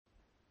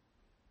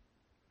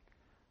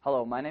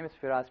Hello, my name is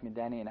Firas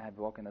Midani, and I have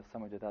worked in the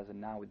summer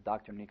 2009 with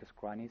Dr. Nikos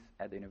Kranis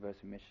at the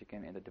University of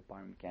Michigan in the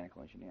Department of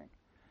Mechanical Engineering.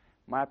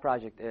 My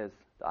project is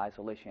the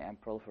isolation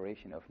and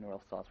proliferation of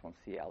neural cells from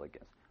C.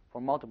 elegans for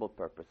multiple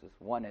purposes.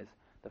 One is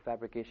the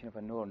fabrication of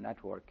a neural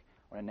network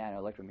on a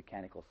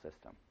nanoelectromechanical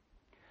system.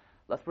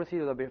 Let's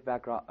proceed with a brief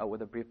background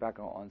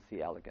on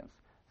C. elegans.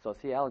 So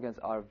C. elegans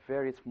are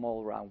very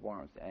small round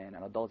worms, and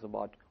an adult is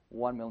about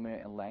 1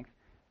 millimeter in length.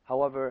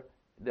 However,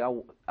 they are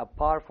a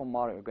powerful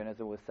model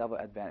organism with several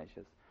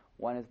advantages.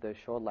 One is the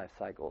short life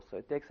cycle. So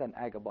it takes an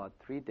egg about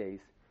 3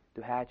 days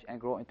to hatch and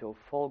grow into a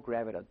full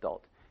gravid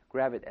adult.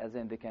 Gravid as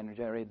in they can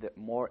generate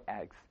more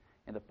eggs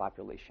in the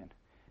population.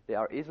 They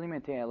are easily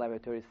maintained in a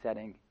laboratory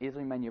setting,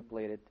 easily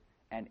manipulated,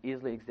 and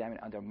easily examined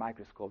under a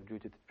microscope due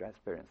to the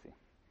transparency.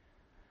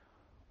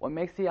 What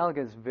makes C.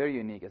 elegans very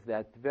unique is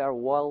that they are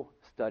well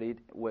studied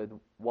with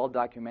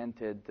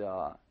well-documented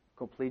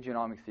complete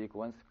genomic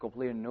sequence,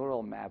 complete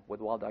neural map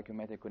with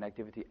well-documented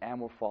connectivity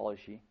and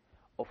morphology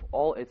of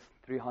all its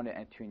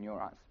 302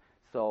 neurons.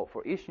 So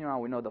for each neuron,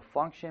 we know the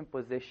function,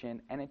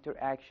 position, and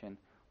interaction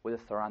with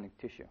the surrounding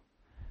tissue.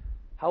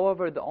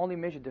 However, the only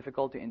major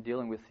difficulty in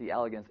dealing with C.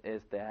 elegans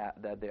is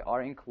that they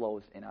are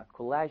enclosed in a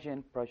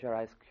collagen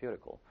pressurized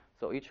cuticle.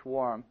 So each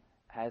worm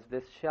has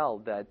this shell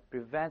that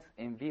prevents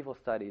in vivo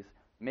studies,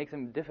 makes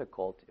them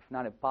difficult, if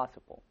not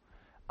impossible.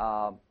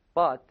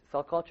 But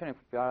cell culturing of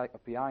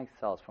embryonic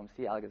cells from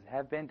C. elegans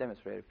have been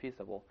demonstrated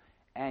feasible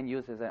and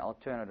used as an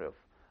alternative.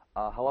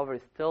 However,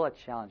 it's still a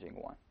challenging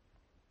one.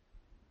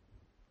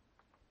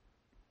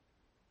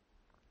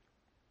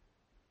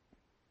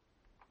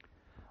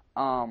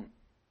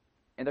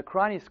 In the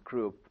Kranis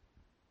group,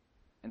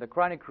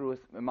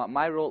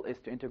 my role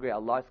is to integrate a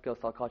large-scale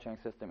cell culturing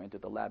system into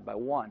the lab by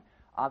one,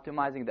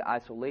 optimizing the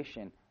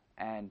isolation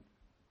and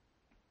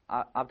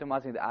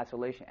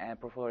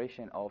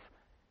proliferation of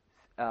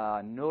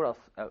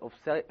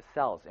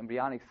cells,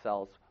 embryonic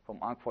cells from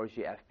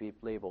ONC4GFP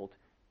labeled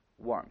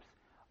worms.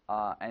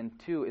 And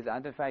two is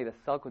identifying the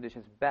cell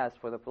conditions best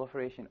for the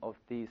proliferation of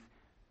these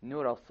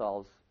neural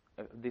cells,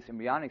 these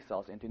embryonic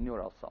cells into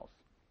neural cells.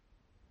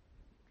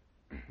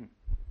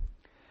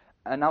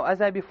 Now,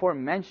 as I before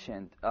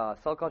mentioned,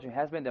 cell culture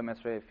has been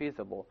demonstrated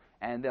feasible,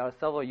 and there are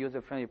several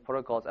user-friendly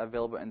protocols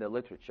available in the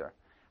literature.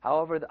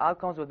 However, the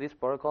outcomes of these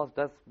protocols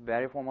does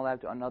vary from a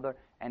lab to another,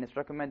 and it's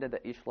recommended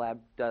that each lab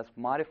does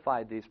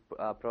modify these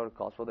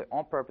protocols for their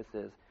own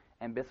purposes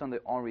and based on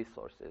their own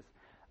resources.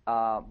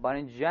 But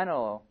in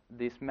general,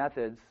 these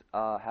methods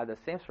have the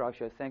same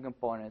structure, same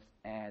components,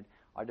 and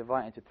are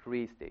divided into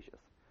 3 stages.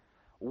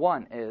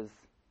 One is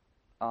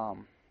the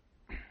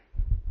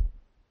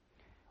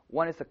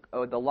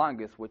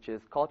longest, which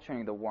is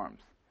culturing the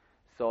worms.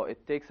 So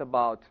it takes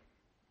about,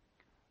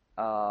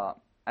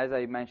 as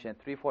I mentioned,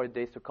 3-4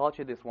 days to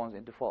culture these worms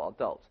into full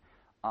adults.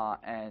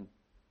 And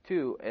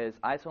 2 is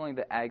isolating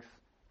the eggs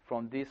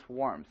from these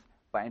worms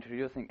by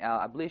introducing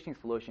a bleaching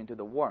solution to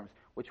the worms,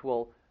 which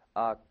will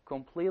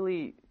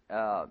completely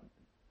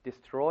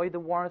destroy the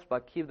worms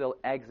but keep the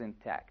eggs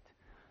intact.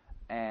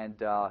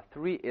 And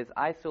 3 is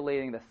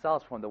isolating the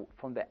cells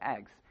from the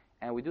eggs,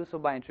 and we do so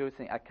by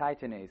introducing a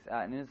chitinase,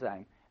 an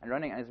enzyme, and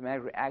running an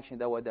enzymatic reaction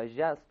that will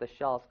digest the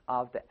shells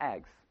of the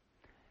eggs,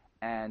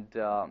 and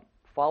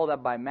followed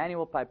up by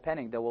manual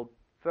pipetting that will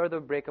further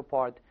break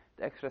apart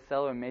the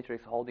extracellular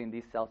matrix holding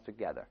these cells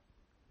together.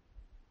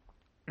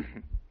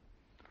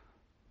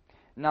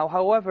 Now,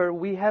 however,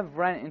 we have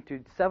run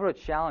into several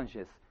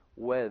challenges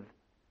with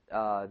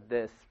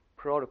this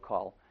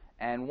protocol,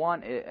 and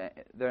one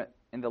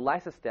in the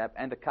lysis step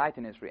and the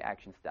chitinase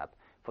reaction step.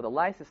 For the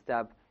lysis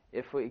step,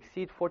 if we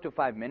exceed 4 to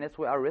 5 minutes,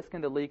 we are risking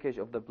the leakage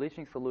of the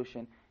bleaching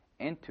solution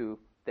into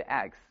the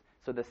eggs.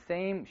 So the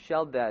same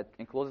shell that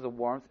encloses the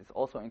worms is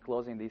also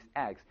enclosing these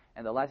eggs,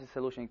 and the lysis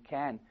solution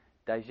can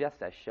digest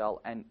that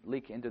shell and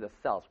leak into the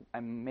cells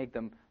and make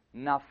them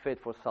not fit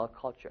for cell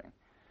culturing.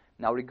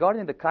 Now,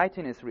 regarding the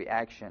chitinase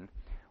reaction,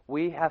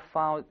 we have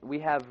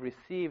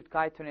received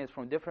chitinase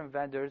from different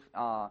vendors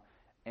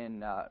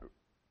in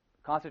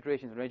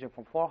concentrations ranging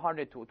from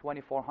 400 to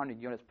 2,400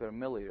 units per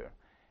milliliter.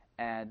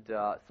 And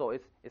so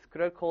it's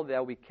critical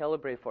that we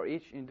calibrate for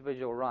each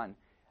individual run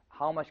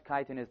how much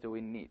chitinase do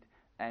we need.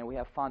 And we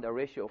have found a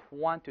ratio of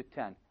 1 to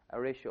 10, a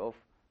ratio of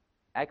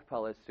egg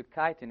pellets to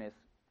chitinase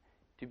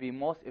to be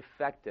most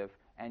effective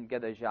and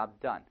get the job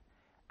done.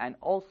 And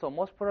also,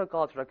 most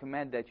protocols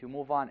recommend that you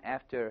move on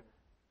after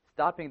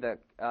stopping the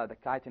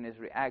chitinase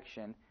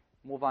reaction,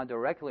 move on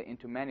directly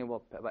into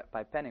manual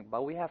pipetting.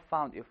 But we have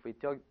found if we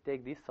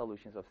take these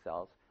solutions of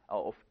cells,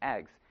 of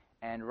eggs,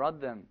 and run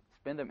them,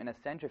 spin them in a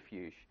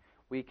centrifuge,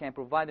 we can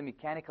provide the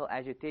mechanical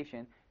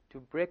agitation to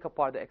break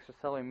apart the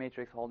extracellular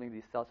matrix holding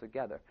these cells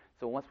together.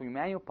 So once we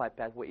manual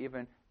pipette, we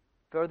even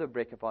further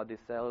break apart these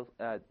cells,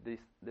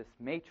 this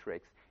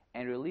matrix,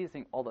 and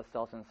releasing all the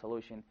cells in the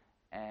solution,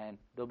 and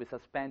they'll be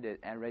suspended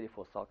and ready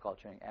for cell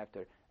culturing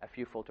after a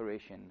few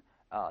filtration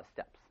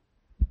steps.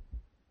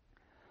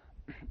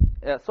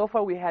 So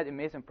far, we had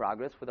amazing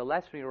progress. For the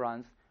last 3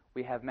 runs,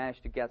 we have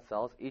managed to get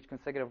cells. Each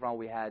consecutive run,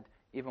 we had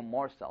even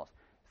more cells.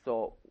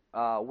 So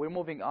we're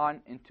moving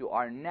on into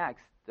our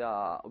next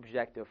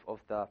objective of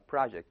the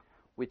project,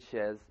 which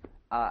is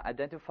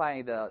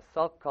identifying the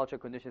cell culture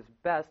conditions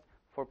best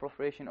for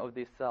proliferation of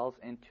these cells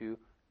into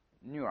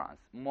neurons,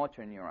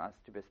 motor neurons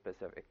to be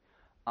specific.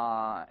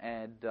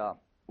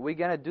 We're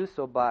going to do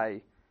so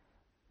by,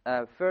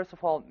 first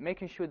of all,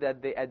 making sure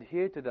that they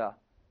adhere to the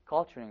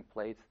culturing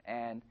plates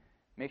and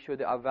make sure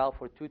they are valid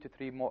for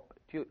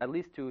at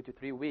least 2 to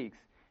 3 weeks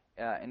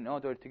in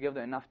order to give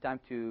them enough time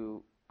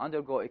to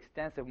undergo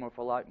extensive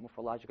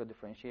morphological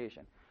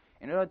differentiation.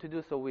 In order to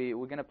do so, we're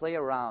going to play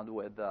around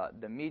with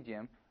the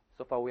medium.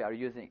 So far, we are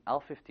using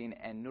L15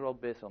 and neural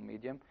basal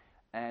medium,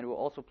 and we'll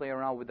also play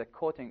around with the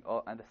coating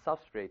and the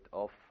substrate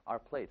of our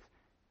plates.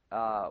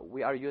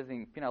 We are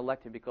using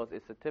phenylalectin because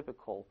it's a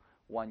typical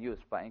one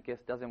used, but in case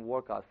it doesn't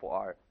work out for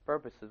our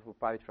purposes, we'll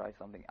probably try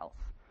something else.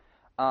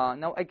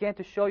 Now, again,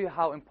 to show you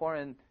how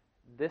important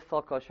this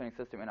cell culturing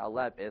system in our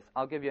lab is,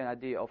 I'll give you an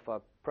idea of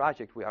a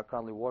project we are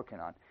currently working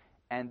on,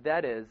 and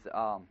that is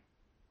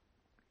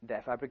the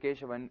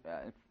fabrication of a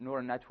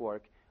neural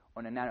network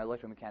on a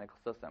nano-electromechanical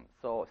system.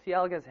 So C.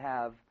 elegans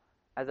have,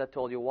 as I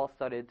told you,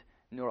 well-studied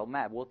neural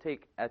map. We'll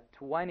take a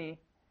 20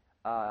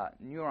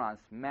 neurons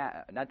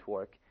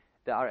network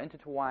that are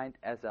intertwined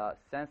as a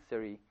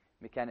sensory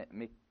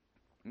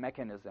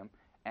mechanism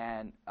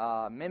and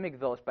mimic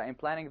those by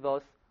implanting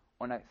those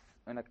on a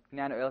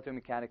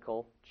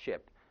nano-electromechanical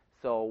chip.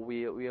 So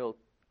we'll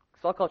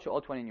cell culture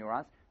all 20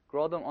 neurons,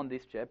 grow them on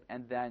this chip,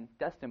 and then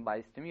test them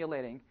by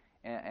stimulating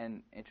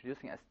and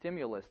introducing a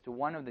stimulus to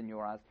one of the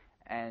neurons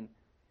and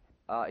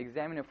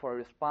examining for a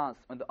response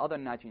on the other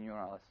 19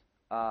 neurons,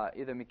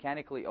 either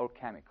mechanically or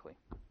chemically.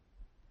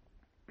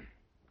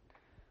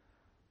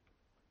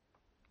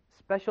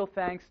 Special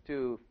thanks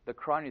to the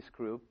Kronis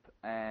group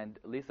and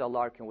Lisa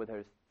Larkin with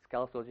her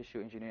skeletal tissue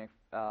engineering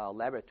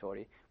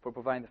laboratory for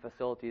providing the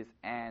facilities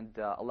and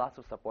lots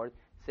of support.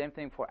 Same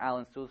thing for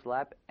Alan Su's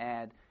lab,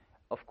 and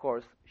of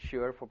course,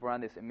 SURE for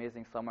providing this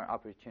amazing summer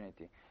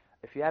opportunity.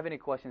 If you have any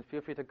questions,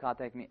 feel free to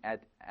contact me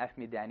at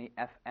fmidani,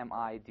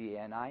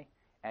 FMIDANI,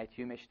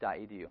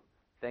 @umich.edu.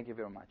 Thank you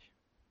very much.